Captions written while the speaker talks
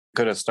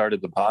Could have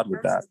started the pod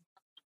with that.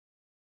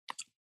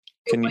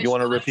 You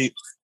want to repeat?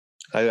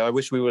 I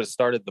wish we would have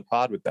started the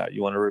pod with that.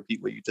 You want to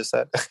repeat what you just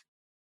said?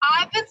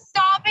 I've been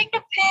stopping to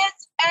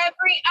piss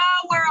every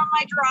hour on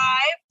my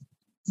drive.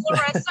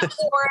 Fluorescent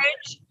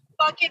orange,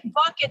 fucking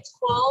buckets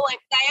full, like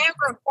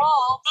Niagara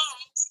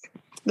Falls.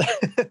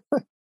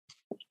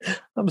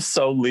 I'm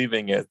so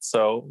leaving it.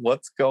 So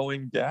what's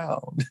going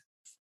down?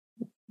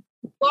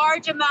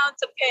 Large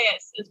amounts of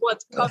piss is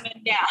what's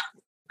coming down.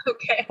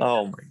 Okay.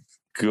 Oh my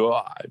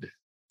God.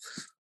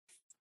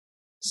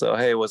 So,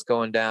 hey, what's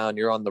going down?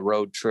 You're on the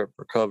road trip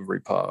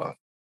recovery pod.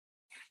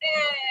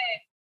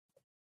 Hey.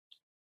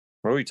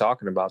 What are we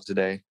talking about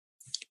today?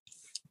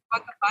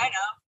 Fucking I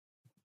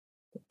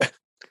know.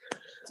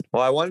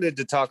 Well, I wanted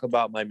to talk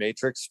about my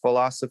Matrix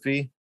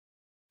philosophy,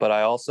 but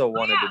I also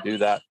wanted to do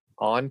that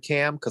on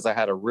cam because I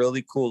had a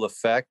really cool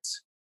effect,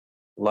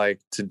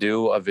 like to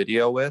do a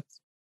video with.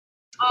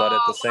 But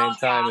at the same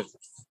time,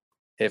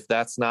 if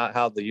that's not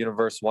how the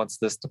universe wants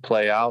this to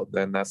play out,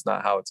 then that's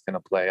not how it's going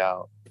to play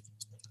out.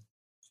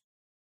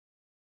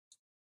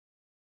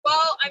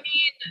 Well, I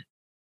mean,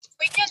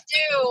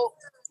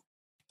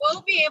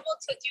 we'll be able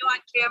to do on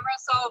camera.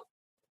 So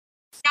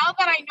now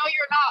that I know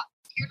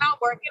you're not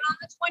working on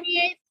the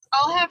 28th,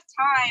 I'll have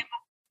time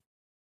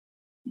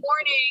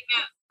morning,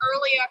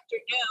 early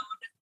afternoon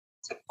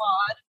to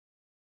pod.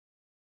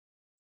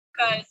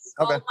 Because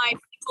all my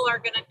people are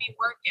going to be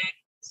working.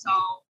 So.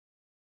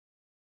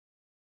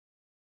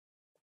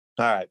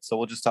 All right. So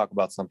we'll just talk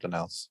about something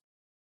else.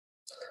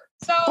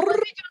 So let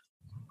me just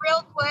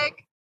real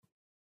quick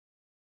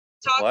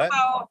talk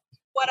about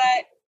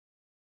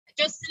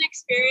just an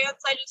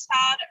experience I just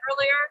had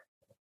earlier.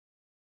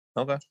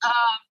 Okay.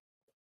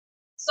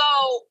 So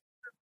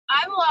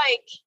I'm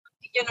like,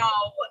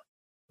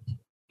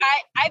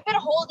 I've been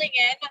holding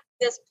in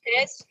this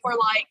piss for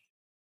like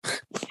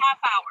half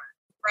hour,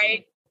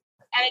 right?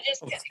 And it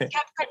just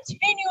kept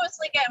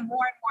continuously getting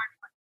more and more and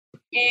more.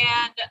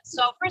 And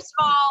so first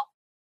of all,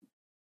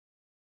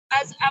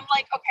 as I'm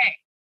like, okay,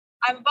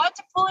 I'm about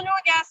to pull into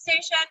a gas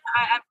station.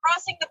 I'm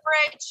crossing the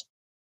bridge.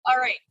 All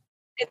right,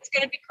 it's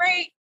going to be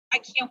great. I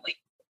can't wait.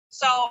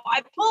 So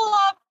I pull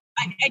up,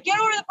 I get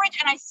over the bridge,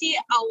 and I see a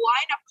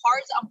line of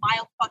cars a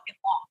mile fucking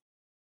long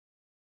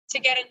to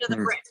get into the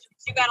bridge.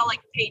 So you got to,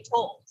 like, pay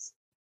tolls.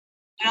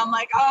 And I'm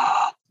like,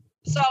 ah.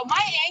 So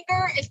my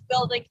anger is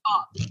building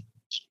up.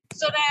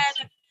 So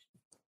then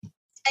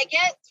I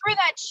get through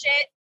that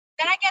shit.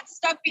 Then I get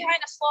stuck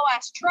behind a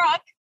slow-ass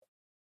truck.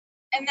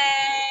 And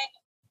then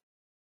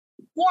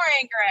more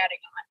anger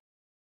adding on.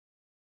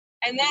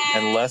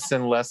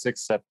 And less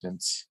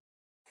acceptance.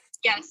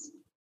 Yes.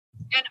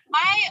 And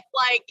my,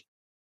 like,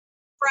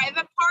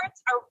 private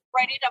parts are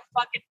ready to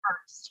fucking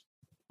burst.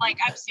 Like,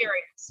 I'm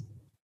serious.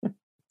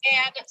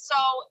 And so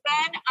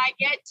then I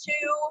get to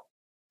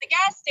the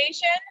gas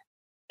station.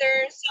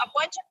 There's a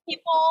bunch of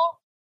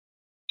people.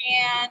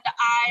 And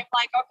I'm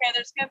like, okay,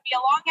 there's going to be a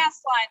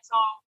long-ass line. So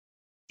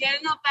get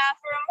in the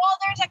bathroom. Well,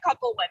 there's a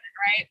couple women,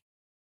 right?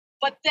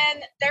 But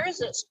then there's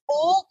this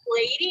old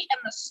lady in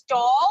the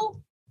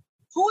stall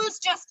who is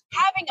just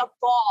having a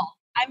ball.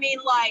 I mean,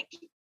 like,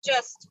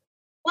 just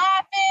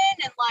laughing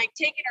and, like,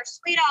 taking her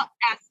sweet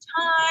ass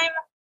time.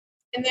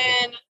 And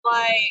then,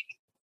 like,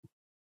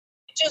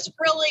 just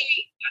really,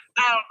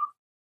 I don't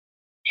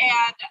know.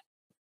 And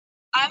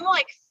I'm,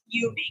 like,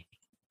 fuming.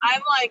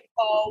 I'm like,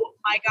 oh,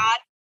 my God.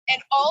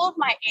 And all of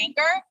my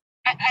anger,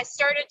 I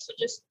started to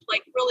just,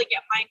 like, really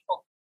get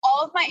mindful.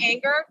 All of my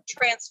anger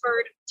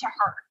transferred to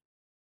her.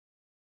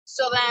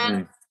 So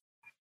then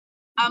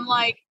I'm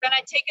like, then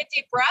I take a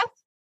deep breath,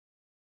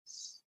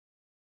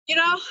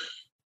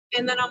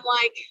 and then I'm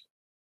like,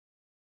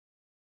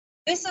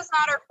 this is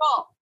not her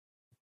fault.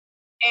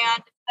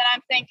 And then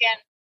I'm thinking,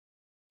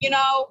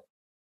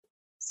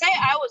 say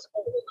I was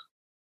old.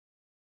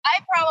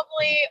 I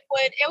probably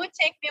it would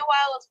take me a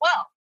while as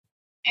well.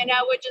 And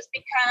I would just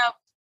be kind of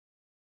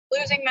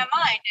losing my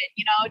mind.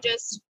 And,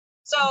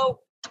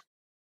 so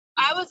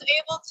I was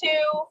able to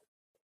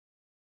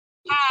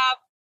have,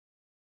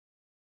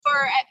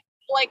 for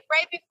like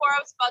right before I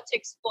was about to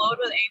explode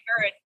with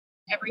anger and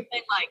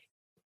everything, like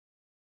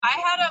I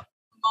had a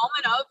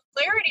moment of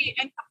clarity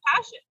and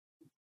compassion,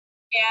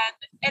 and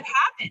it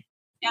happened,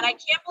 and I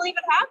can't believe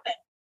it happened.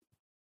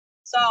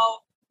 So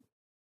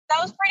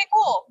that was pretty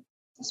cool.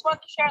 Just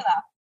wanted to share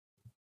that.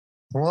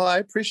 Well, I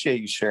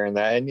appreciate you sharing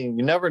that. And you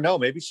never know,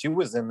 maybe she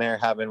was in there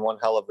having one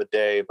hell of a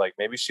day. Like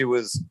maybe she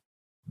was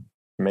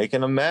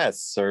making a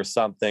mess or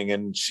something,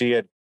 and she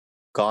had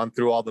gone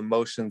through all the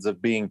motions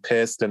of being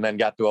pissed and then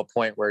got to a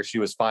point where she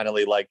was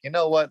finally like, you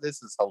know what,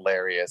 this is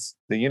hilarious.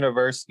 The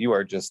universe, you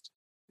are just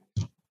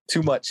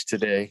too much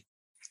today.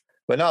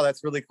 But no,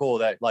 that's really cool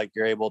that like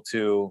you're able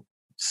to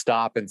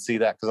stop and see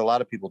that, because a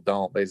lot of people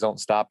don't. They don't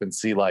stop and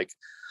see like,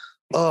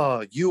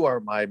 oh, you are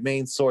my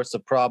main source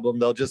of problem.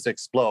 They'll just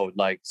explode.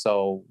 Like,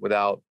 so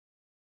without,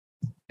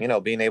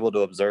 being able to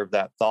observe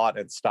that thought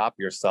and stop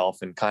yourself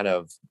and kind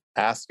of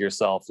ask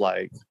yourself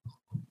like,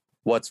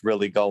 what's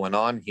really going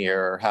on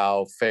here?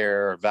 How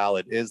fair or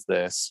valid is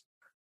this?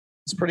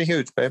 It's pretty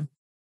huge, babe.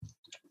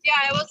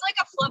 Yeah, it was like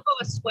a flip of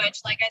a switch.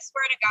 Like, I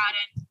swear to God.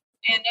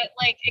 And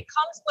it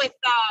comes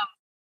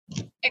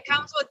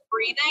with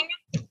breathing.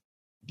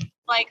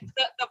 Like,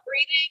 the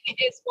breathing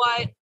is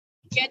what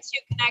gets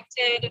you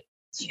connected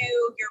to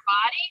your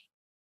body.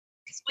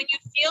 Because when you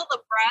feel the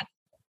breath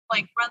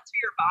like run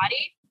through your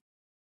body,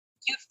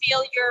 you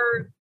feel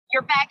you're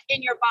back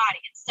in your body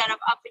instead of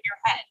up in your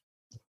head.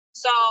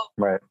 So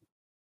right.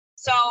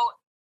 So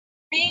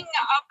being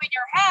up in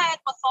your head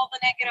with all the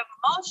negative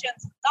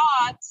emotions and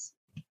thoughts,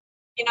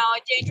 a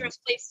dangerous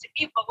place to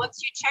be. But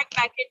once you check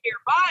back into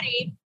your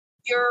body,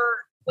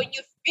 when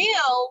you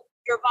feel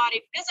your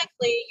body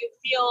physically, you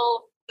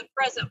feel the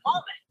present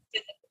moment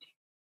physically.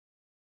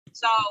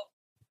 So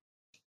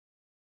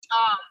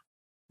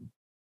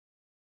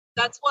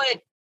that's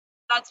what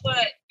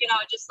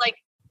just like,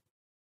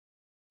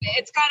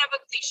 it's kind of a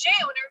cliche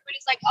when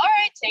everybody's like, all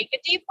right, take a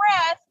deep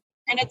breath.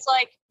 And it's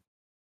like,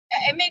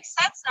 it makes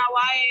sense now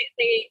why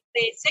they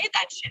say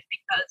that shit,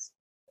 because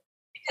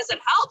it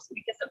helps,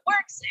 because it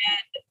works,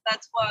 and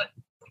that's what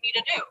we need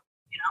to do,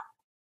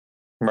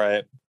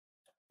 Right.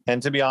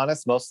 And to be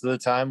honest, most of the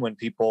time when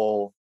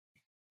people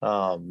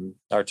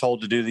are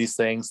told to do these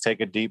things,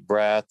 take a deep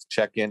breath,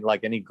 check in,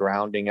 like any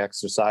grounding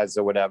exercise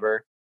or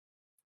whatever,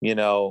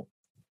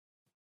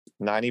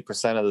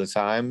 90% of the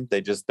time,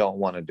 they just don't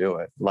want to do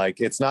it. Like,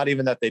 it's not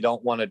even that they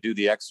don't want to do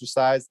the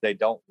exercise. They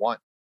don't want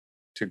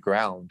to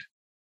ground.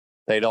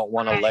 They don't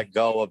want to let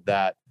go of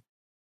that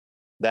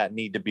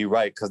need to be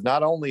right. Because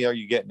not only are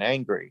you getting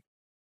angry,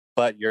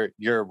 but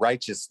you're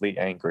righteously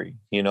angry.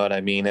 You know what I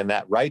mean? And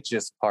that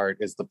righteous part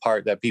is the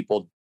part that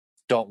people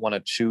don't want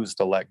to choose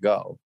to let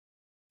go.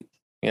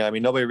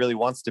 Nobody really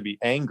wants to be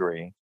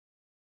angry.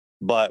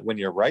 But when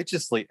you're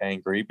righteously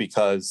angry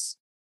because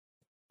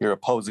your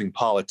opposing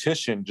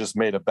politician just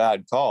made a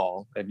bad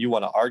call and you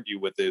want to argue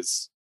with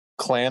his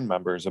clan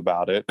members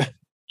about it,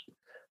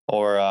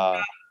 or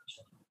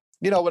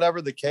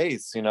whatever the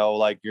case,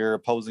 like your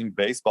opposing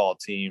baseball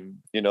team,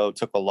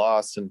 took a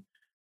loss. And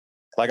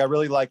like, I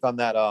really like on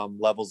that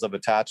Levels of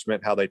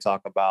Attachment, how they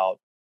talk about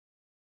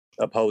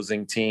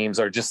opposing teams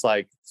or just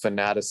like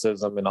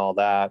fanaticism and all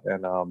that.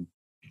 And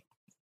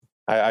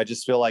I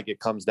just feel like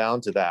it comes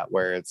down to that,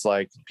 where it's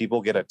like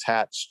people get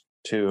attached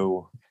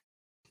to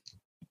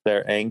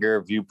their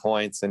anger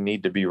viewpoints and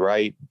need to be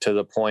right to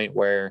the point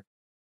where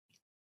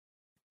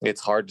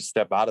it's hard to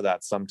step out of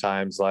that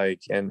sometimes.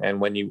 Like, and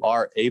when you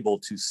are able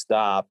to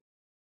stop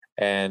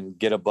and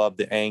get above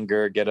the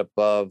anger, get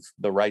above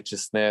the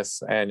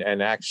righteousness,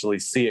 and actually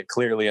see it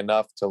clearly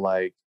enough to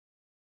like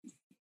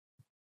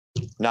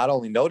not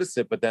only notice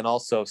it, but then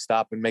also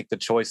stop and make the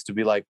choice to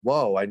be like,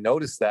 whoa, I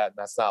noticed that, and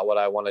that's not what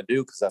I want to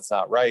do because that's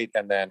not right.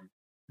 And then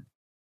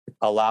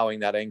allowing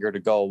that anger to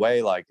go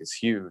away, like, is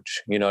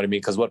huge. You know what I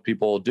mean? Because what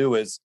people will do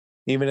is,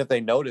 even if they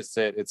notice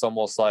it, it's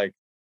almost like,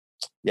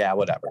 yeah,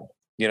 whatever.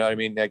 You know what I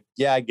mean? Like,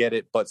 yeah, I get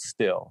it, but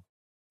still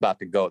about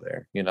to go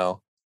there,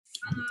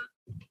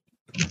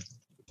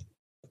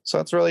 So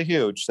it's really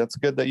huge. That's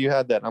good that you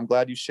had that. I'm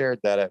glad you shared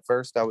that. At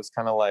first, I was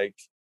kind of like,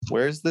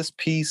 where's this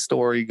peace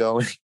story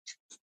going?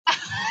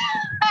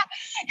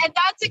 And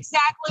that's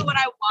exactly what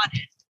I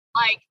wanted.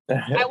 Like,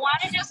 I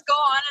want to just go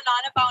on and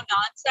on about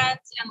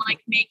nonsense and like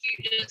make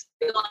you just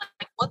feel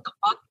like, what the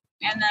fuck?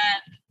 And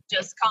then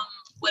just come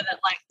with it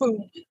like,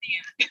 boom, at the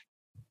end.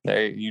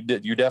 Hey, you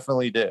did. You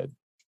definitely did.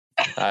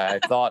 I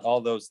thought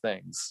all those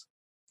things.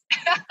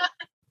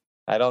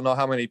 I don't know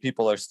how many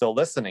people are still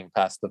listening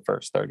past the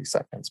first 30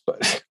 seconds,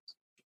 but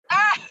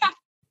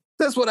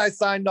that's what I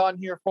signed on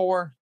here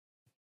for.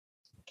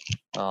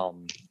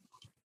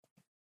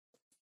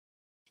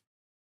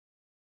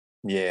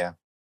 Yeah.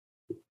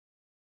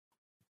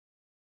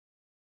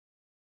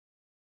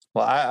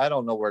 Well, I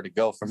don't know where to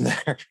go from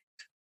there.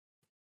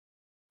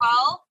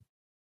 Well,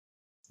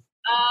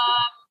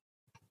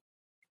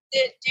 do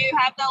you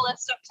have the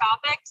list of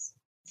topics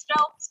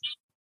still?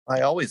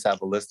 I always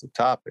have a list of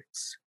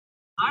topics.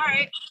 All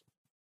right.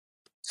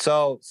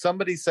 So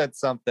somebody said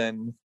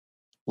something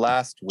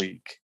last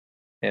week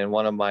in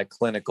one of my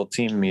clinical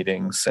team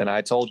meetings, and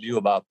I told you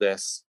about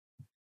this,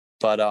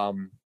 but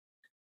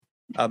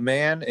a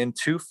man in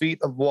 2 feet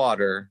of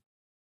water,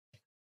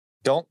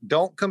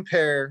 don't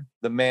compare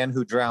the man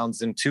who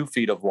drowns in 2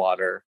 feet of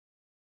water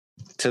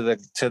to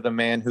the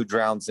man who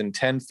drowns in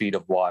 10 feet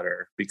of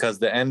water, because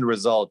the end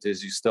result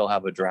is you still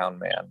have a drowned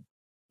man.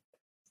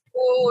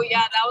 Oh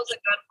yeah, that was a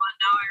good one.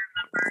 Now I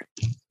remember.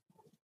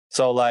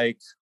 So like,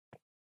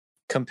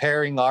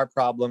 comparing our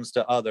problems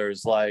to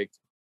others, like,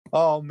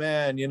 oh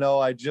man,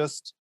 I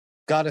just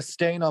got a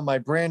stain on my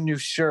brand new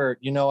shirt.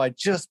 I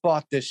just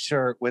bought this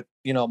shirt with,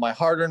 my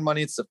hard-earned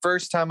money. It's the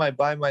first time I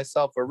buy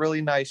myself a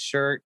really nice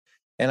shirt,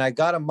 and I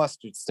got a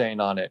mustard stain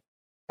on it.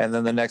 And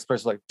then the next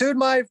person's like, dude,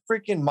 my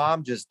freaking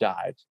mom just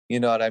died. You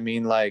know what I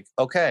mean? Like,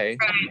 okay,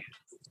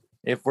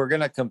 if we're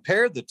going to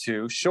compare the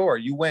two, sure,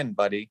 you win,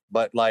 buddy.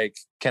 But like,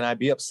 can I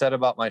be upset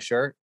about my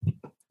shirt?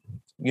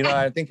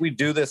 I think we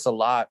do this a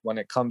lot when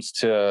it comes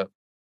to,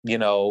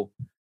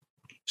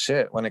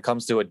 when it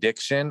comes to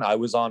addiction. I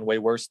was on way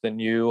worse than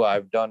you.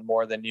 I've done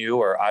more than you,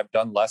 or I've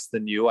done less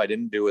than you. I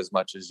didn't do as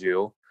much as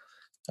you.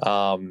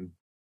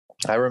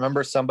 I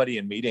remember somebody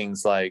in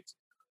meetings like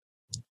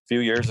a few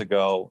years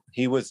ago,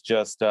 he was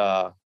just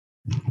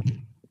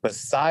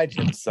beside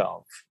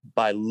himself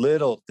by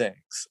little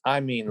things. I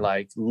mean,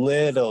 like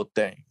little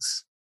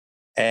things.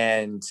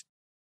 And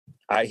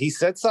he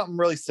said something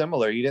really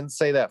similar. He didn't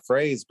say that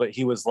phrase, but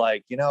he was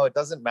like, it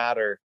doesn't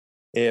matter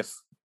if,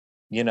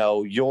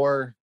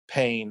 your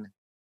pain,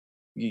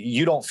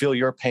 you don't feel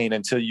your pain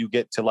until you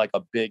get to like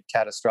a big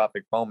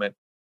catastrophic moment.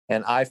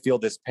 And I feel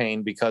this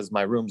pain because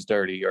my room's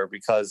dirty or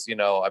because,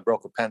 I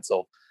broke a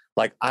pencil.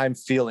 Like I'm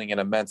feeling an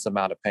immense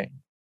amount of pain.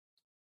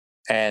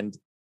 And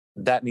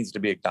that needs to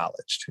be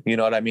acknowledged. You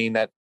know what I mean?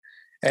 And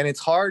it's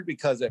hard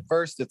because at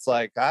first it's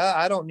like,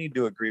 I don't need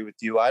to agree with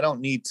you. I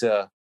don't need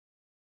to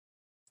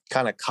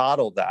kind of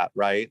coddle that,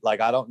 right? Like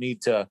I don't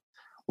need to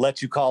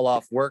let you call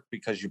off work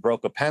because you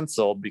broke a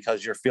pencil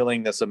because you're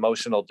feeling this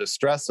emotional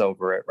distress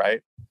over it,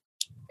 right?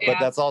 Yeah. But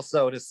that's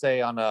also to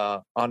say on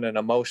an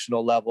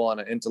emotional level, on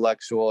an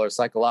intellectual or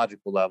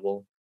psychological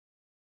level,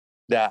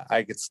 that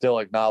I could still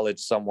acknowledge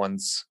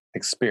someone's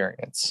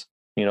experience.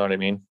 You know what I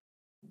mean?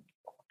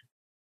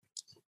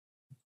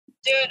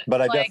 Dude,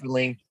 but I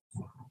definitely.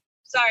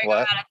 Sorry, what?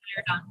 Go ahead.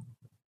 You're done.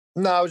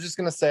 No, I was just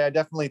gonna say I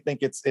definitely think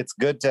it's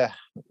good to,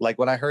 like,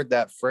 when I heard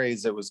that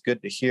phrase, it was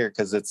good to hear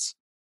because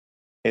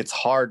it's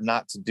hard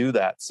not to do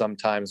that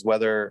sometimes,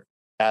 whether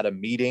at a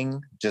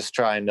meeting, just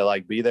trying to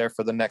like be there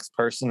for the next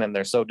person, and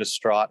they're so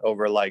distraught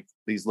over like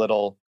these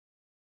little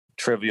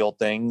trivial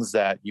things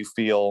that you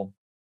feel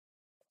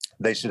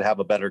they should have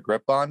a better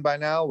grip on by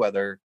now,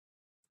 whether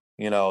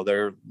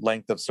their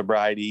length of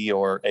sobriety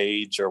or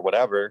age or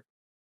whatever,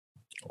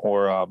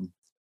 or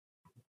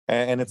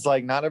and it's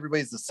like not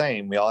everybody's the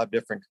same. We all have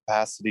different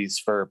capacities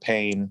for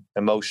pain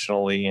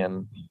emotionally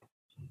and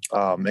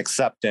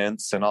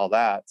acceptance and all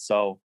that.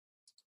 So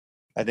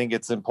I think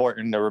it's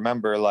important to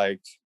remember,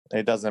 like,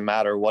 it doesn't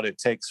matter what it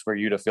takes for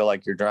you to feel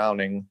like you're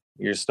drowning,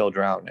 you're still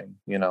drowning,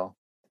 Right.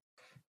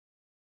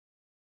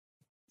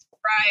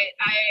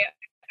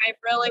 I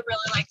really,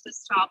 really like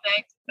this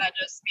topic. That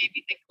just made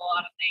me think of a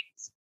lot of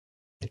things.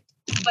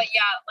 But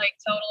yeah, like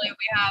totally,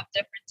 we have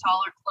different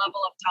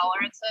level of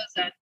tolerances,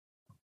 and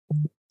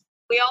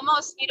we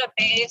almost need to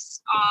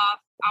base off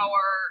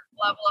our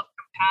level of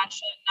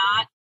compassion,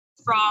 not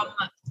from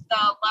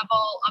the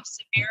level of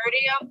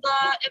severity of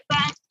the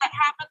event that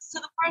happens to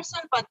the person,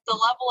 but the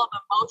level of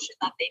emotion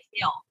that they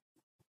feel.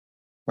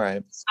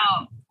 Right.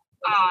 So,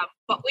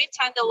 but we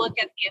tend to look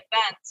at the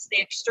events,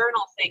 the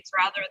external things,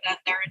 rather than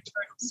their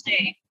internal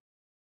state.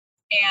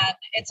 And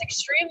it's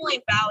extremely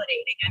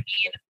validating. I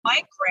mean,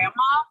 my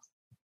grandma,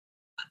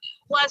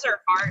 bless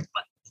her heart,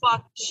 but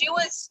fuck, she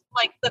was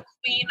like the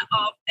queen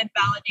of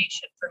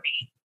invalidation for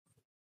me.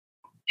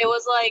 It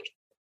was like,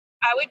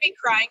 I would be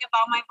crying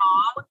about my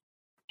mom,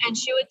 and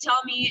she would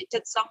tell me,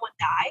 did someone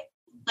die?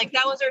 Like,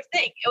 that was her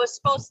thing. It was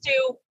supposed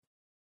to,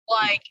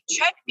 like,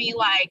 check me,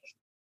 like,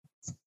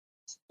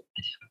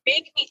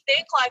 make me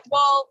think, like,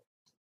 well,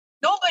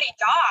 nobody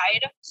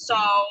died, so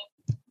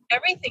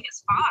everything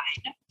is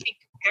fine in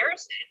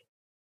comparison.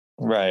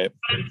 Right.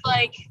 But it's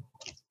like,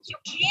 you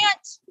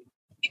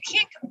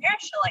can't compare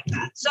shit like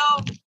that. So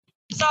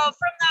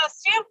from the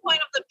standpoint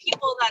of the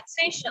people that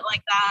say shit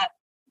like that,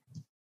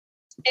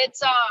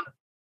 it's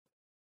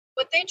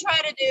what they try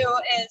to do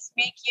is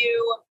make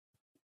you,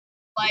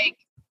 like,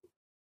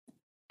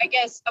 I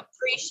guess,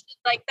 appreciate,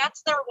 like,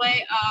 that's their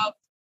way of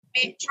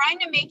trying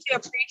to make you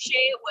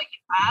appreciate what you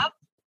have,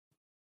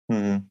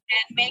 and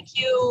make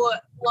you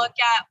look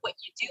at what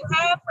you do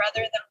have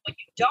rather than what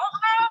you don't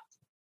have,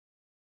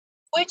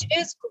 which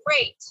is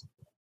great,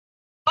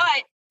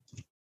 but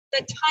the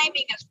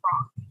timing is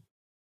wrong.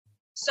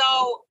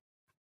 So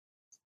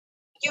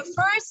you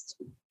first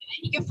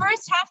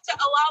have to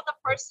allow the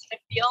person to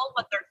feel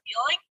what they're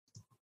feeling,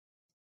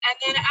 and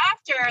then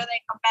after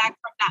they come back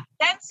from that,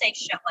 then say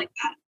shit like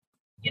that.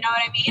 You know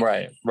what I mean?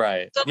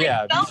 Right. So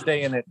yeah, if you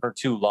stay in it for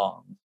too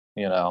long,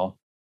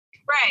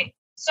 Right.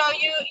 So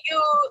you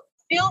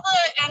feel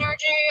the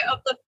energy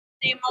of the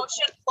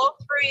emotion flow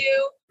through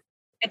you.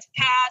 It's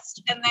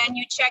past, and then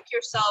you check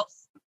yourself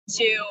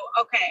to,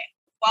 okay,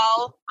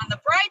 well, on the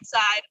bright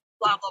side,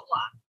 blah, blah,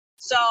 blah.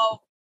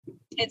 So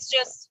it's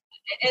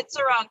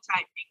around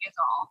timing is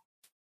all.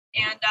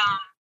 And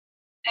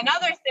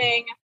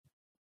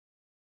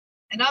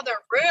another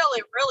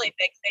really, really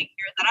big thing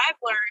here that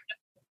I've learned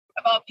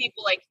about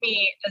people like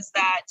me is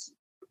that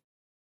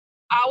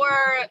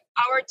our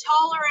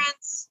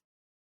tolerance,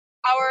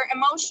 our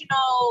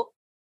emotional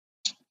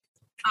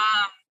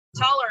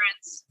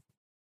tolerance,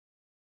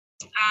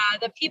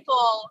 the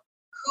people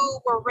who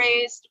were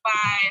raised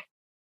by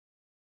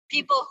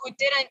people who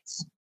didn't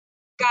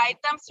guide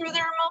them through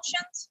their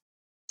emotions,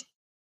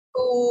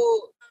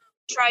 who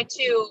tried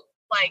to,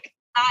 like,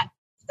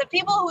 the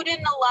people who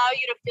didn't allow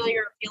you to feel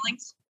your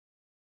feelings,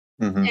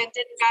 and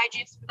didn't guide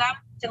you through them,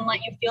 didn't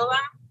let you feel them.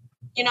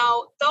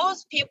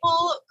 Those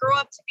people grow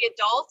up to be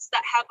adults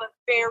that have a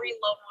very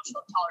low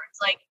emotional tolerance.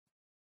 Like,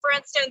 for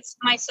instance,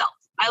 myself.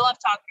 I love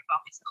talking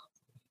about myself.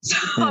 So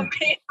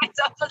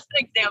myself as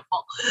an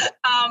example.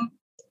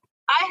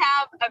 I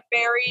have a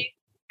very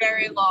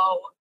very low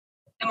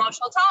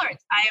emotional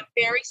tolerance. I am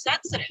very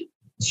sensitive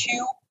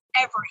to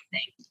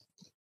everything.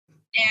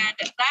 And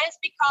that is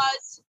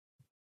because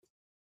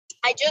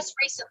I just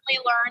recently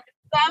learned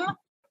them.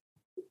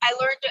 I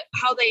learned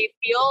how they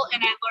feel,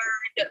 and I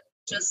learned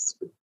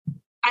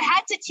I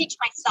had to teach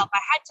myself. I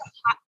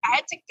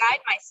had to guide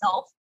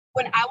myself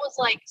when I was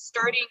like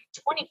starting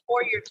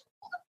 24 years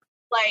old.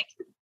 Like,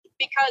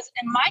 because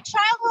in my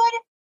childhood,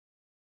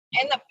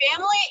 in the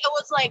family, it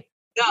was like,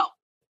 no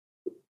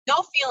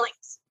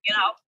feelings, you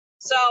know?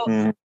 So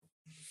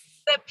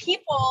the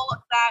people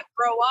that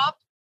grow up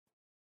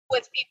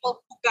with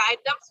people who guide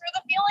them through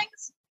the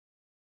feelings,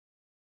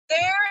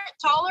 their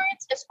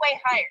tolerance is way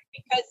higher,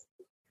 because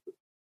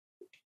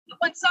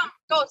when something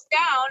goes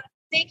down,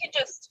 they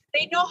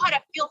know how to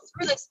feel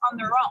through this on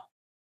their own.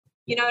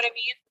 You know what I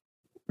mean?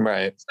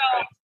 Right.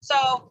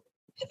 So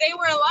they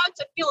were allowed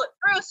to feel it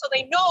through, so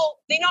they know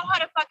how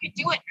to fucking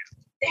do it now.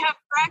 They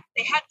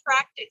had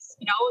practice,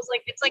 you know,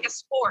 it's like a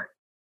sport.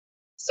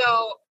 So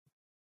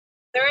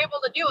they're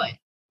able to do it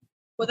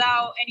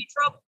without any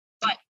trouble.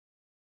 But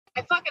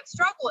I fucking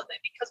struggle with it,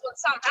 because when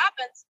something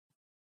happens,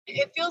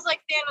 it feels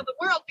like the end of the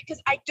world,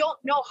 because I don't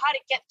know how to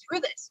get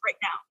through this right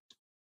now,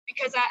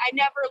 because I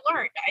never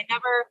learned.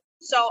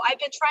 So I've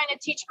been trying to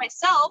teach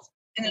myself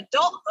in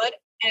adulthood,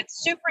 and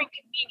it's super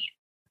inconvenient.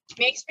 It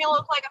makes me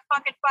look like a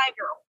fucking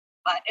 5-year-old,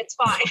 but it's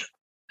fine.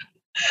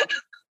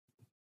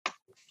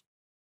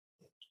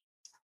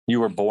 You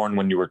were born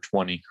when you were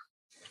 20.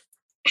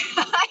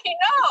 I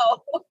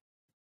know.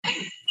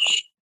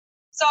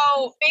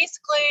 So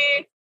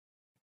basically,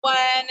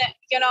 when,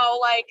 you know,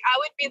 like, I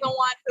would be the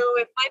one who,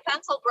 if my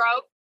pencil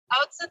broke, I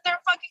would sit there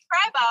and fucking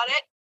cry about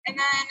it. And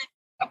then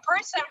a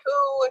person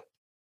who,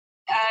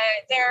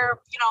 their,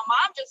 you know,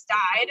 mom just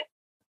died,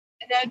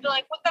 and they'd be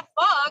like, what the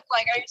fuck?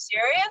 Like, are you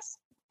serious?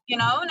 You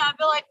know? And I'd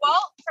be like,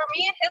 well, for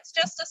me, it hits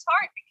just as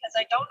hard, because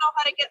I don't know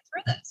how to get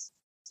through this.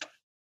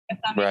 If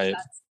that makes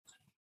sense.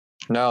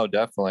 No,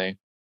 definitely.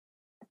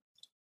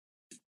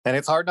 And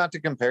it's hard not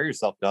to compare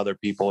yourself to other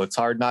people. It's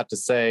hard not to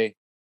say,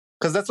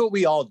 because that's what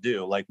we all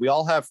do. Like, we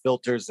all have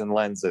filters and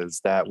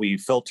lenses that we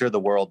filter the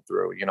world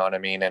through. You know what I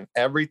mean? And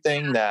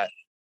everything that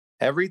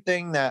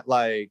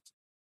like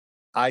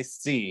I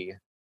see,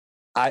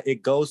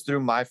 it goes through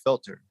my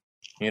filter.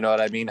 You know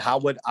what I mean? How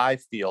would I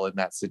feel in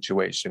that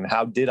situation?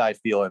 How did I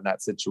feel in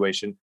that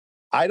situation?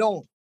 I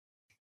don't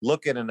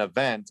look at an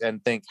event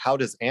and think, how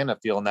does Anna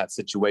feel in that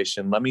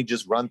situation? Let me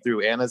just run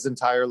through Anna's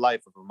entire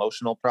life of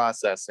emotional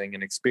processing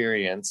and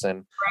experience,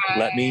 and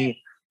let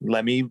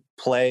me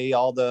play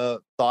all the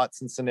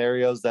thoughts and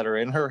scenarios that are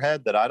in her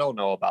head that I don't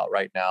know about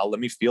right now. Let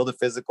me feel the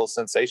physical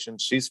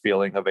sensations she's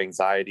feeling of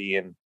anxiety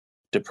and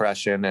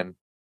depression, and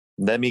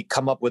let me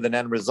come up with an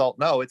end result.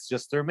 No, it's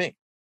just through me.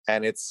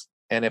 And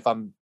if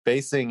I'm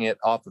basing it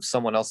off of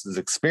someone else's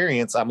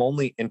experience, I'm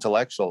only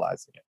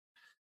intellectualizing it.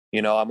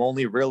 You know, I'm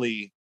only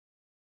really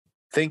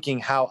thinking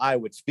how I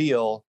would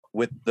feel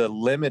with the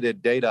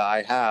limited data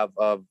I have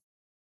of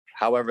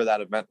however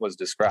that event was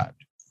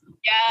described.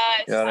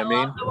 Yes, you know what I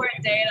mean? love the word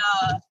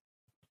data.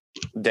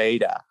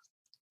 Data.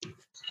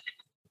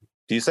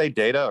 Do you say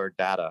data or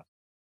data?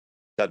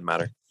 Doesn't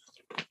matter.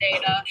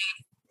 Data.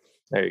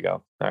 There you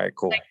go. All right,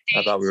 cool. Like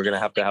I thought we were gonna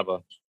have to have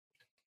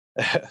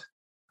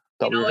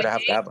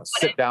a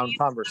sit down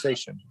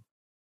conversation.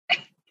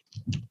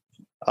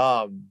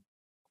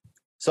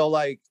 So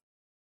like,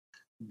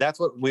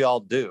 that's what we all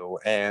do,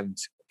 and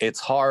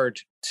it's hard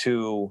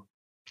to,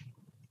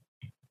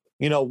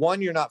 you know, one,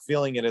 you're not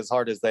feeling it as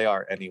hard as they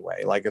are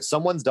anyway. Like, if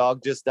someone's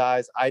dog just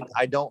dies,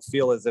 I don't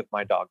feel as if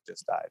my dog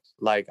just died.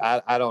 Like,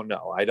 I don't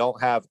know. I don't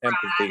have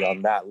empathy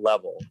on that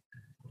level.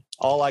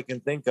 All I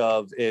can think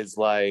of is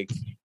like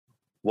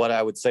what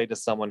I would say to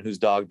someone whose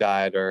dog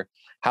died, or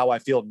how I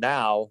feel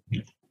now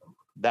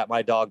that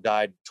my dog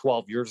died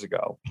 12 years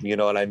ago. You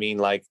know what I mean?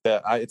 Like,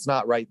 it's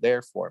not right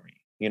there for me.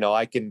 You know,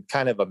 I can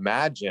kind of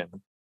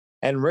imagine.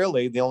 And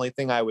really, the only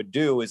thing I would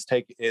do is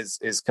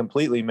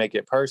completely make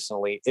it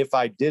personally. If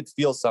I did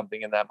feel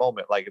something in that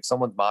moment, like if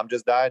someone's mom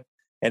just died,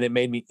 and it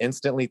made me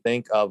instantly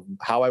think of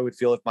how I would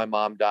feel if my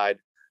mom died,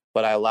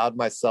 but I allowed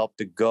myself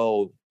to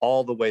go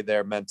all the way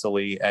there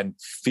mentally and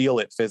feel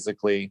it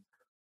physically,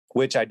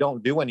 which I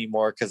don't do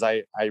anymore, because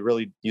I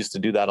really used to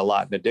do that a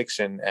lot in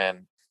addiction.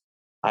 And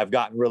I've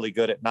gotten really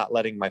good at not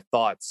letting my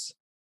thoughts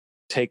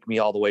take me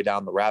all the way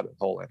down the rabbit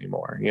hole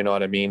anymore. You know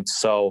what I mean?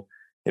 So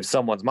if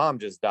someone's mom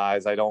just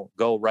dies, I don't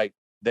go right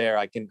there.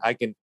 I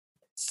can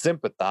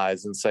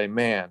sympathize and say,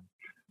 man,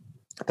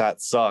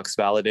 that sucks.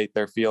 Validate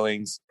their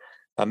feelings.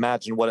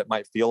 Imagine what it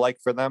might feel like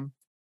for them.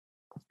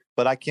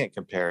 But I can't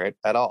compare it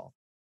at all.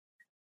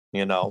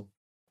 You know?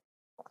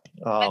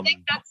 I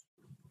think that's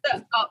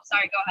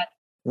sorry, go ahead.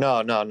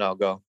 No,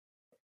 go.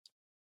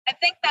 I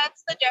think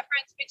that's the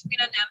difference between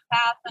an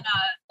empath and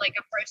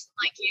a person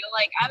like you.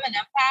 Like, I'm an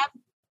empath,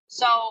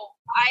 so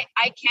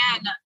I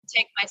can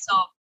take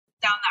myself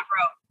down that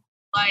road.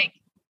 Like,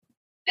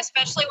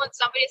 especially when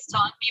somebody's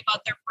telling me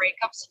about their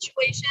breakup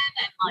situation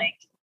and like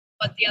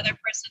what the other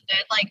person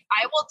did, like,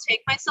 I will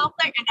take myself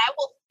there, and I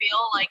will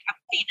feel like a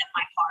pain in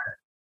my heart.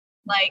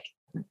 Like,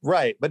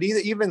 Right. But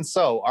even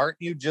so, aren't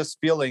you just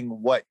feeling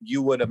what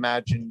you would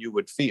imagine you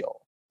would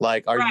feel?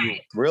 Like, are you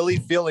Right. really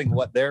feeling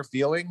what they're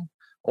feeling?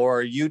 Or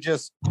are you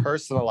just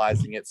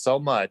personalizing it so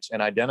much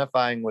and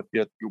identifying with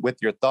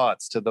your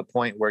thoughts to the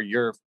point where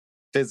you're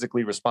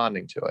physically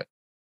responding to it?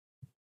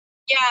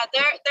 Yeah,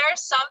 there are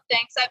some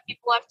things that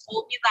people have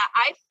told me that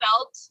I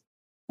felt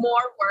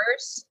more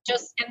worse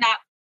just in that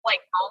like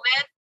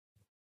moment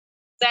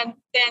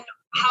than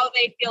how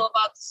they feel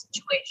about the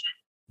situation.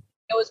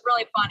 It was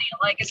really funny,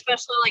 like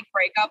especially like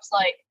breakups.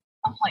 Like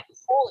I'm like,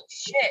 holy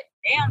shit,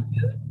 damn,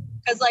 dude.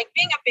 Because like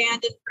being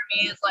abandoned for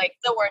me is like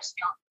the worst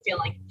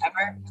feeling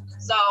ever.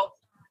 So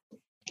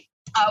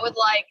I would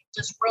like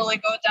just really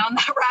go down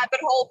that rabbit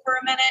hole for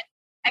a minute.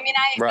 I mean,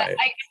 Right.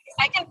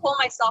 I can pull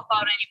myself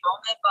out any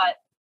moment, but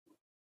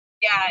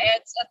yeah,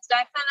 it's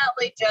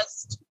definitely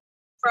just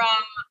from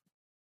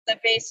the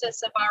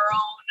basis of our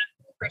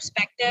own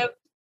perspective.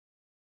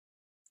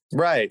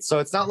 Right. So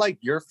it's not like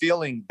you're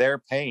feeling their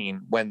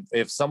pain when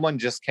if someone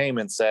just came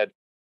and said,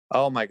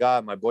 "Oh my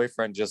God, my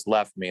boyfriend just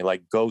left me,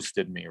 like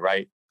ghosted me,"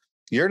 right?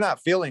 You're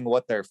not feeling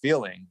what they're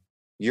feeling.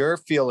 You're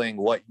feeling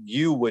what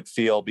you would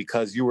feel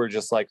because you were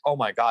just like, "Oh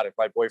my God, if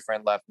my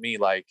boyfriend left me,"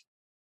 like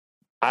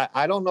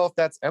I don't know if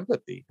that's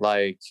empathy.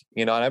 Like,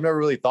 and I've never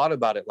really thought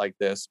about it like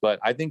this,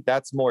 but I think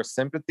that's more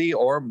sympathy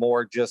or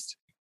more just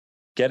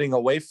getting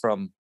away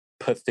from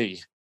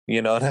pathy,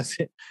 that's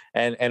it.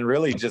 And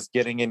really just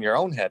getting in your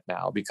own head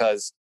now,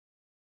 because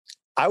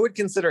I would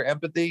consider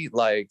empathy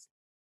like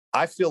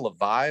I feel a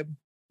vibe,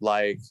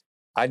 like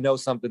I know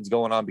something's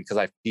going on because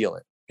I feel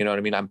it. You know what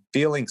I mean? I'm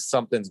feeling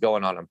something's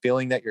going on. I'm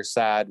feeling that you're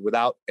sad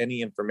without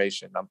any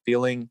information. I'm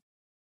feeling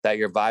that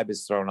your vibe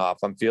is thrown off.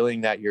 I'm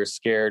feeling that you're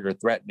scared or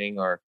threatening,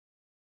 or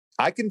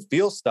I can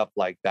feel stuff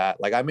like that.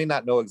 Like I may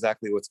not know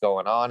exactly what's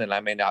going on and I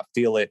may not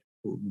feel it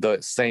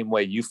the same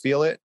way you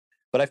feel it,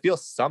 but I feel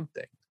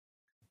something.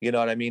 You know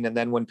what I mean? And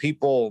then when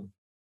people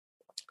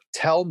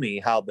tell me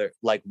how they're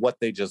like what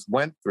they just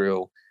went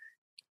through,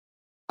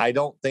 I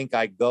don't think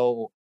I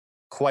go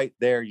quite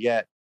there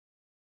yet.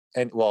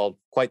 And well,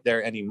 quite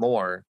there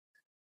anymore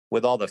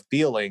with all the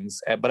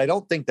feelings. But I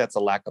don't think that's a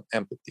lack of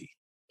empathy.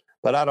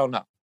 But I don't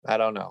know. I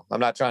don't know. I'm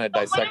not trying to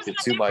But what dissect is it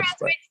the too much. difference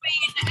But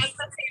between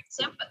empathy and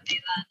sympathy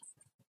then?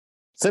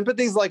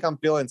 sympathy's like I'm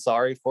feeling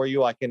sorry for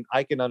you. I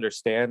can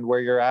understand where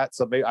you're at.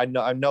 So maybe I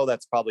know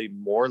that's probably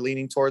more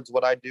leaning towards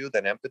what I do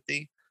than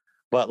empathy.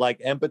 But like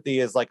empathy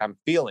is like I'm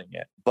feeling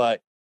it.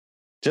 But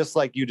just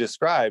like you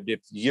described,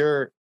 if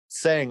you're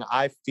saying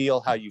I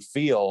feel how you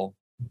feel,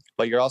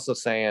 but you're also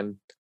saying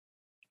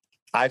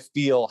I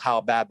feel how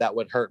bad that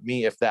would hurt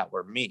me if that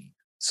were me.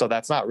 So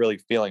that's not really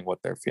feeling what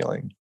they're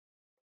feeling.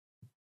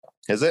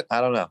 Is it? I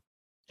don't know.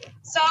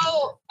 So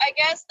I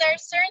guess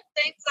there's certain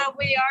things that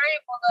we are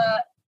able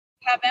to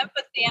have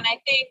empathy, and I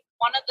think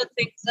one of the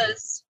things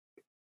is,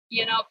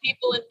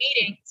 people in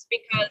meetings,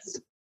 because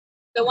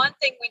the one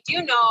thing we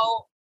do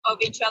know of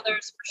each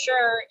other's for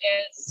sure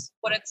is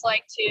what it's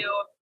like to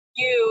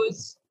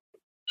use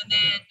and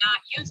then not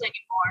use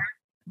anymore.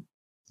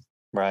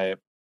 Right.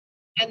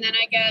 And then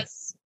I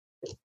guess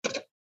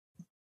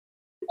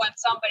when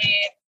somebody,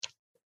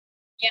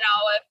 if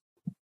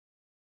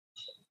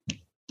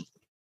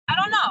I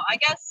don't know, I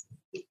guess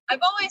I've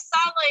always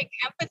thought like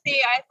empathy,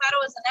 I thought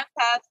it was an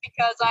empath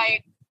because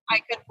I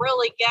could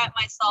really get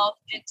myself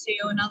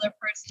into another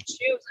person's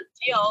shoes and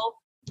feel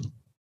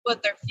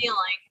what they're feeling.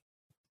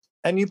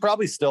 And you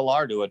probably still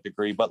are to a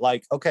degree, but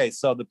like, okay,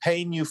 so the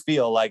pain you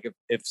feel, like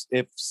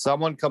if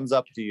someone comes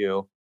up to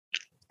you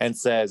and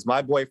says,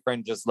 "My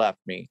boyfriend just left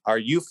me," are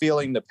you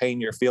feeling the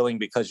pain you're feeling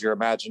because you're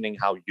imagining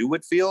how you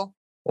would feel,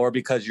 or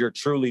because you're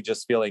truly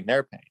just feeling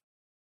their pain?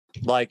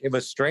 Like if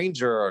a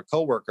stranger or a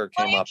coworker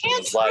came up and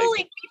was like, truly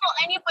feel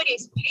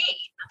anybody's pain.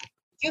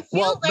 You feel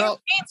well, their no,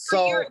 pain through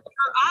so your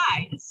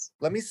eyes.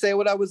 let me say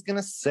what I was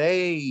gonna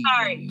say.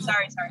 Sorry.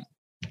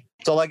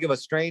 So like if a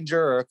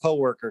stranger or a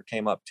coworker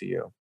came up to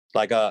you,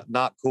 like a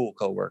not cool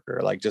coworker,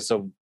 like just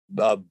a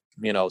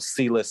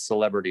C-list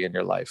celebrity in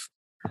your life.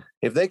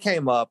 If they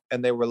came up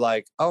and they were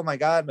like, "Oh my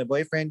God, my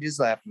boyfriend just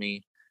left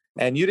me,"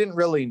 and you didn't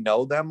really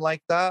know them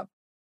like that,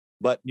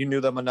 but you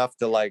knew them enough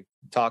to like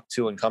talk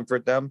to and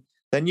comfort them,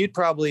 then you'd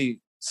probably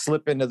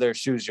slip into their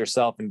shoes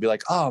yourself and be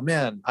like, "Oh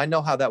man, I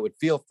know how that would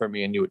feel for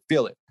me," and you would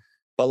feel it.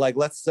 But like,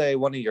 let's say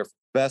one of your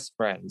best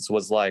friends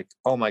was like,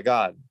 "Oh my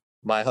God,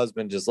 my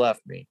husband just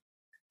left me,"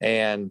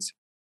 and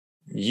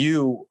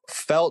you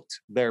felt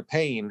their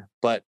pain,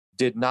 but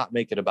did not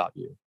make it about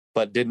you,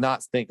 but did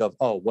not think of,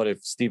 "Oh, what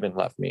if Steven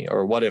left me?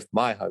 Or what if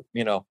my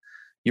husband,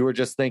 you were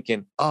just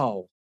thinking,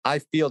 "Oh, I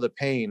feel the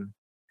pain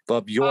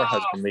of your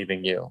husband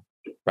leaving you."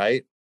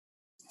 Right.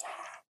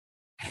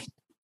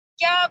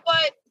 Yeah,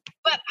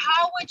 but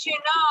how would you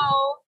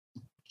know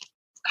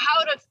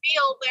how to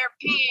feel their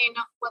pain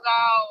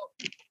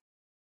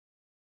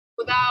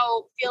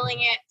without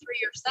feeling it through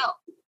yourself?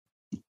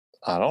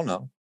 I don't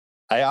know.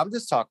 I'm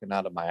just talking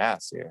out of my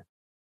ass here.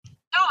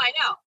 No, I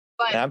know,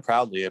 but And I'm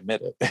proudly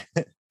admit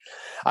it.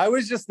 I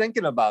was just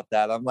thinking about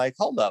that. I'm like,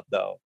 hold up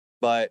though.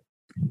 But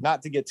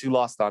not to get too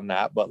lost on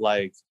that, but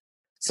like,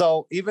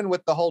 So even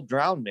with the whole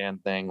drown man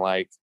thing,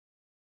 like,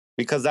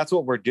 because that's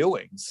what we're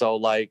doing. So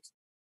like,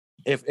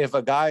 if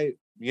a guy,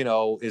 you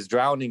know, is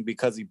drowning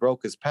because he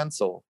broke his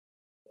pencil,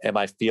 am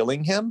I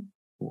feeling him?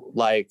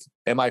 Like,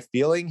 am I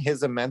feeling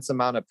his immense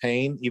amount of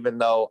pain, even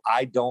though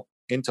I don't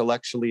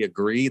intellectually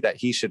agree that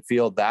he should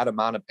feel that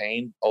amount of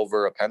pain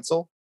over a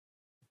pencil?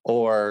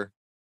 Or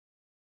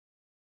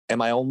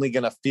am I only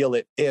going to feel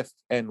it if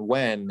and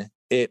when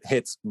it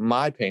hits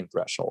my pain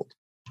threshold?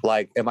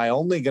 Like, am I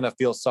only going to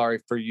feel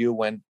sorry for you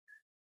when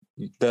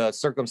the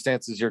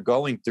circumstances you're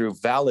going through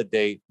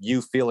validate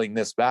you feeling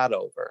this bad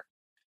over?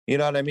 You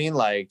know what I mean?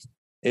 Like,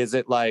 is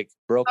it like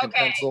broken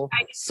pencil?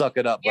 Suck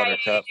it up,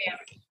 buttercup. Yeah.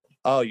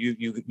 Oh,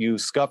 you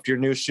scuffed your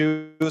new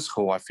shoes.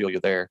 Oh, I feel you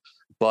there.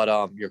 But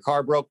your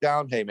car broke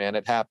down. Hey man,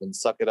 it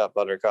happens. Suck it up,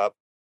 buttercup.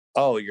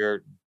 Oh,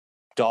 your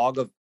dog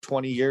of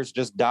 20 years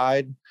just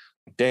died.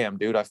 Damn,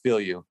 dude, I feel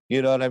you.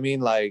 You know what I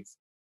mean? Like,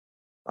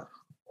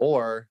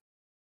 or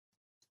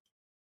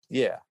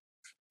yeah.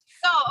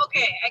 So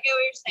okay, I get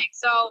what you're saying.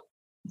 So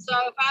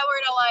if I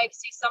were to like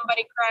see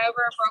somebody cry over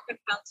a broken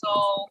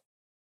pencil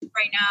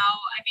right now,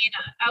 I mean,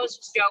 I was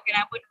just joking.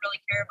 I wouldn't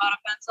really care about a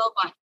pencil,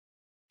 but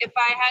if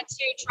I had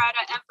to try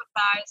to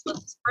empathize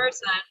with this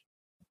person,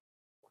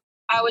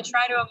 I would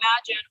try to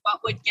imagine what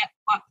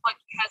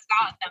has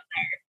gotten them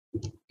there.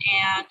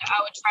 And I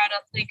would try to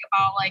think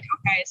about like,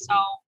 okay, so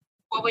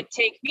what would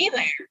take me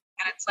there?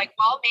 And it's like,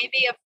 well,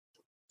 maybe if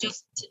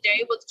just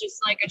today was just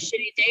like a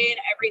shitty day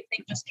and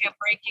everything just kept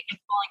breaking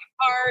and falling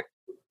apart,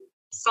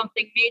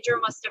 something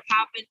major must have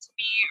happened to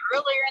me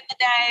earlier in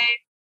the day.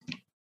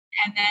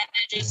 And then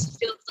it just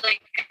feels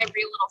like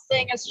every little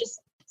thing is just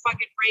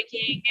fucking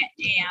breaking, and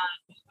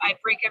I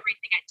break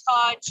everything I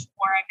touch,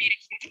 or I made a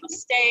huge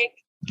mistake,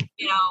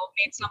 you know,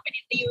 made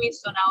somebody leave me.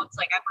 So now it's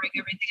like I break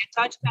everything I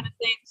touch kind of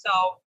thing.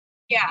 So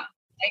yeah,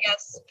 I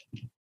guess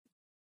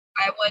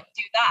I would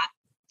do that.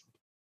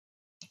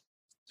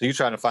 So you're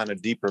trying to find a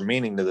deeper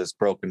meaning to this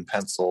broken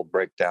pencil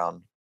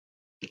breakdown.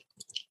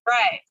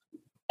 Right.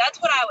 That's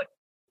how I would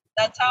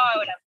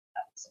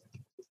empathize.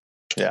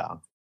 Yeah.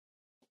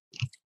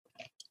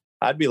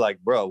 I'd be like,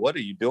 bro, what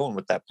are you doing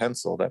with that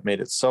pencil that made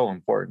it so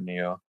important to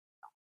you?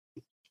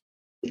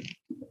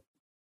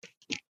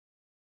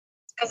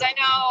 Because I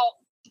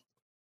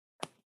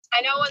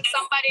know when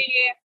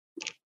somebody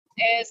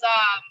is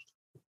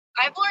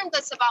I've learned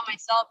this about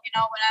myself, you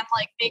know, when I'm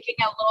like making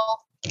a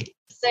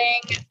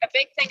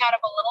big thing out of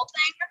a little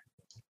thing,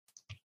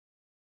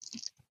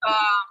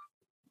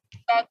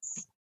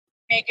 that's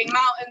making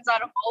mountains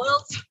out of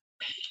molehills.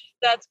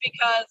 That's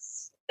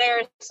because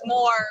there's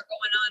more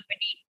going on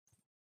beneath.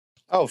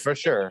 Oh, for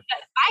sure.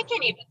 I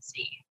can even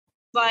see,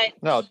 but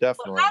no,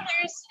 definitely. With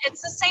others,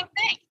 it's the same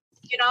thing,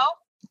 you know.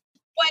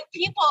 When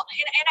people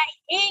and I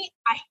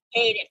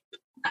hate it.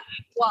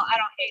 Well, I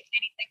don't hate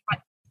anything,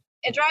 but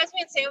it drives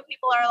me insane when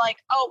people are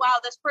like, "Oh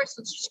wow, this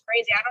person's just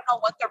crazy. I don't know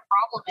what their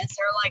problem is."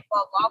 They're like,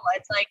 "Blah blah blah."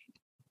 It's like,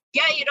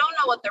 yeah, you don't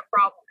know what their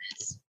problem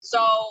is,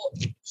 so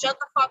shut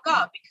the fuck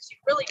up because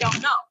you really don't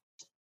know.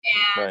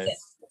 And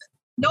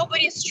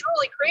nobody's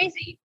truly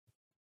crazy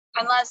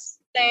unless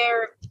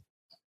they're,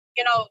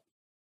 you know,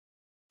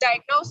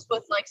 diagnosed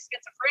with like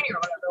schizophrenia or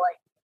whatever. Like,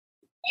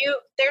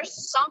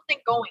 there's something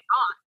going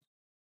on,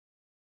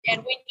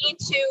 and we need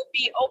to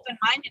be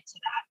open-minded to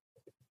that.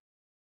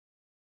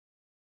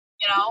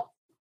 You know?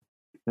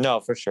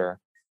 No, for sure.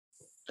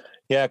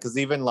 Yeah, because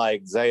even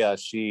like Zaya,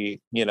 she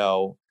could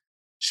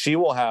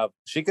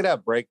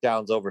have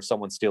breakdowns over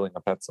someone stealing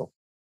a pencil.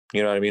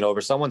 You know what I mean? Over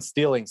someone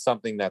stealing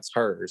something that's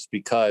hers,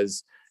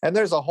 and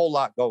there's a whole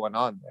lot going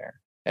on there.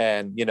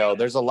 And, you know,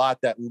 there's a lot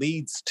that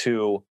leads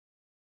to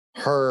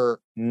her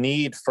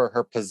need for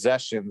her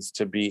possessions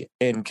to be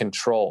in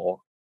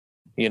control,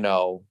 you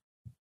know,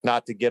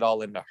 not to get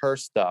all into her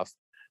stuff,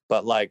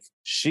 but like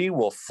she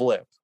will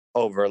flip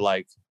over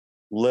like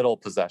little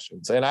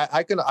possessions. And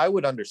I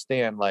would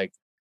understand like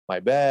my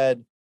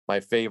bed, my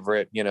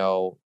favorite, you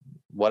know,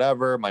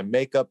 whatever, my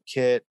makeup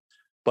kit,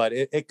 but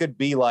it could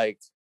be like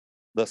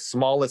the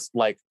smallest,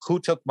 like, who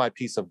took my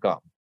piece of gum?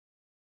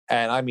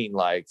 And I mean,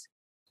 like,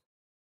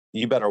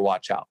 you better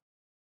watch out.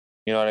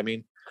 You know what I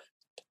mean?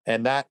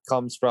 And that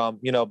comes from,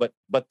 you know, but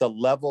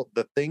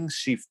the things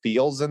she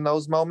feels in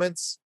those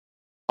moments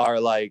are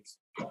like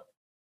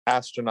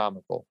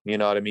astronomical. You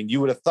know what I mean?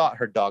 You would have thought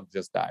her dog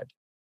just died.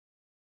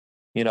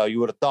 You know, you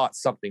would have thought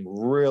something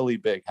really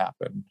big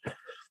happened.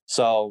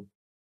 So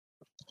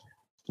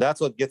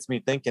that's what gets me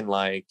thinking,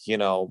 like, you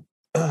know,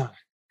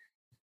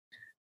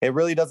 it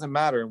really doesn't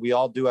matter. And we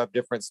all do have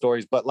different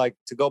stories. But like,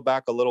 to go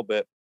back a little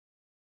bit,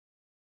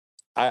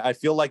 I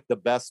feel like the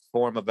best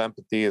form of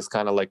empathy is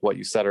kind of like what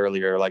you said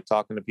earlier, like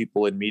talking to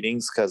people in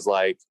meetings, because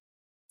like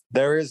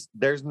there's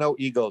no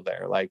ego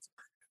there. Like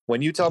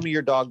when you tell me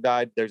your dog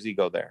died, there's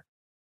ego there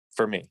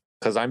for me,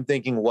 because I'm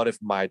thinking, what if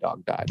my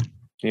dog died?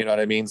 You know what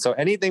I mean? So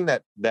anything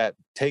that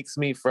takes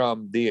me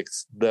from the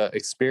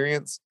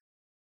experience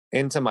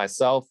into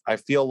myself, I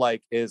feel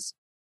like is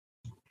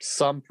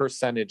some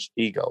percentage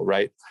ego,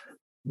 right?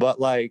 But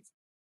like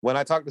when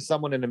I talk to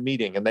someone in a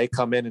meeting and they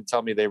come in and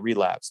tell me they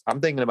relapse, I'm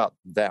thinking about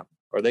them.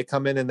 or they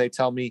come in and they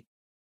tell me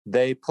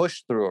they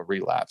pushed through a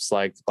relapse.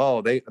 Like,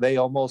 oh, they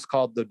almost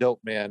called the dope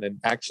man and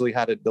actually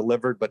had it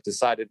delivered, but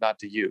decided not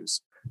to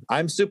use.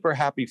 I'm super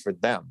happy for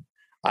them.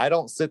 I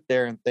don't sit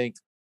there and think,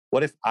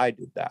 what if I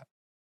did that?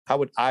 How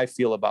would I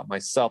feel about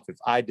myself if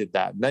I did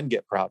that and then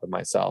get proud of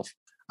myself?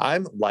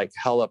 I'm like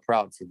hella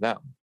proud for them.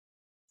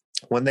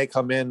 When they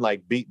come in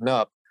like beaten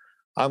up,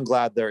 I'm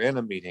glad they're in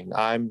a meeting.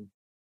 I'm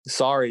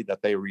sorry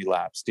that they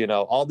relapsed,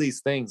 all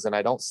these things. And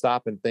I don't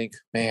stop and think,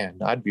 man,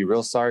 I'd be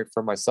real sorry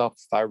for myself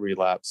if I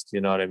relapsed.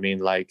 You know what I mean?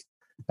 Like,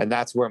 and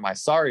that's where my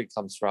sorry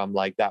comes from.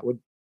 Like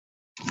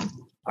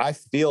I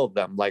feel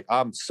them. Like,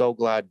 I'm so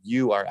glad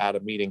you are at a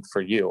meeting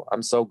for you.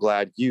 I'm so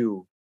glad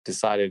you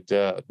decided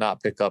to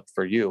not pick up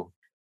for you.